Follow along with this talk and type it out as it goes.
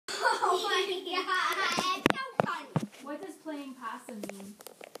possum mean?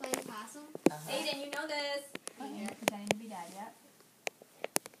 Playing possum? Aiden, you know this. Oh, you're pretending to be dead yet.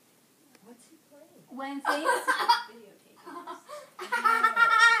 What's he playing? When things...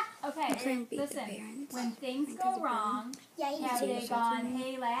 Okay, listen. When things go wrong, have they gone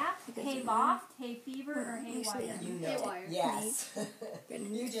hay laugh, hay loft, hay fever, or haywire? You know Haywire. it. Yes.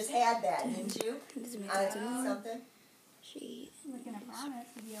 You just had that, didn't you? Something? We're going to promise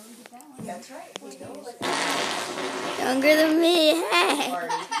to be able to get that one. That's right. We know it. Younger than me, hey!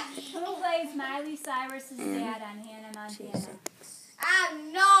 Who plays Miley Cyrus's dad on Hannah Montana? I have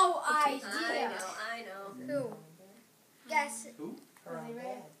no I idea. know. Who? Guess. Who? Her own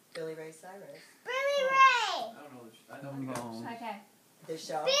dad, Billy Ray Cyrus. Billy Ray. I don't know. I know the guys. Okay. The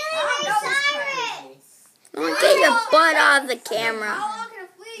show. Billy Cyrus. Don't get your butt off the camera. How long can a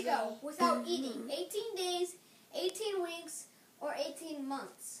flea go without eating? 18 days, 18 weeks, or 18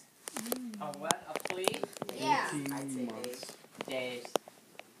 months? A what? A flea? Yeah. I'd say Days.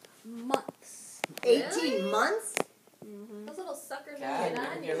 Months. 18 months? Those little suckers God, are getting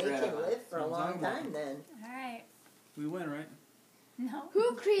on They you. Get rid can of it. live for a long time then. All right. We win, right? No.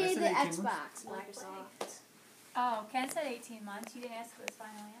 Who created the I said 18 Xbox? Microsoft. Oh, Ken said 18 months. You didn't ask for his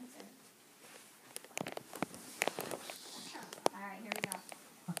final answer. All right, here we go.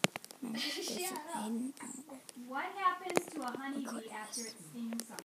 Shut up. What happens to a honeybee after it stings someone?